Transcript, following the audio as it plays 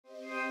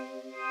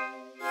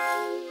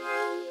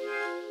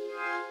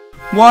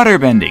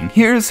Waterbending.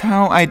 Here's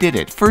how I did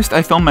it. First,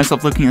 I filmed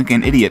myself looking like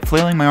an idiot,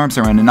 flailing my arms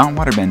around and not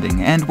waterbending,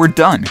 and we're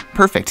done.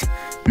 Perfect.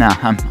 Nah,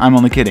 I'm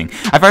only kidding.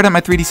 I fired up my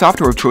 3D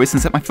software of choice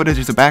and set my footage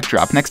as a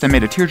backdrop. Next, I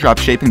made a teardrop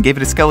shape and gave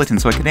it a skeleton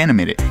so I could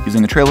animate it.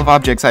 Using a trail of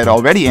objects I had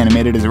already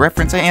animated as a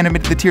reference, I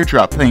animated the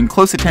teardrop, paying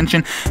close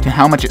attention to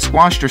how much it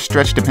squashed or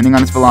stretched depending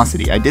on its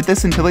velocity. I did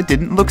this until it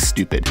didn't look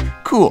stupid.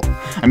 Cool.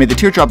 I made the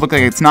teardrop look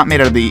like it's not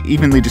made out of the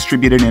evenly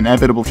distributed and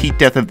inevitable heat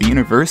death of the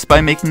universe by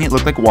making it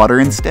look like water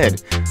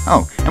instead.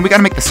 Oh, and we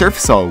gotta make the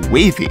surface all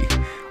wavy.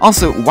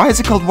 Also, why is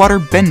it called water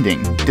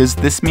bending? Does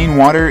this mean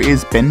water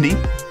is bendy?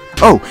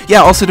 Oh,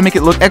 yeah, also to make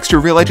it look extra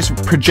real, I just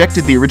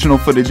projected the original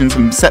footage and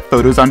some set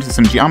photos onto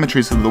some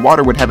geometry so the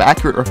water would have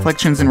accurate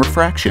reflections and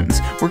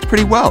refractions. Worked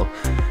pretty well.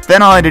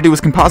 Then all I had to do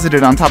was composite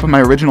it on top of my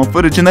original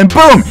footage, and then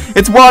boom!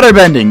 It's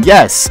waterbending!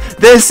 Yes!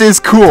 This is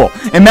cool!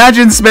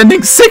 Imagine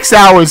spending 6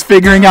 hours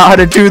figuring out how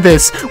to do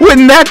this!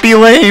 Wouldn't that be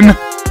lame?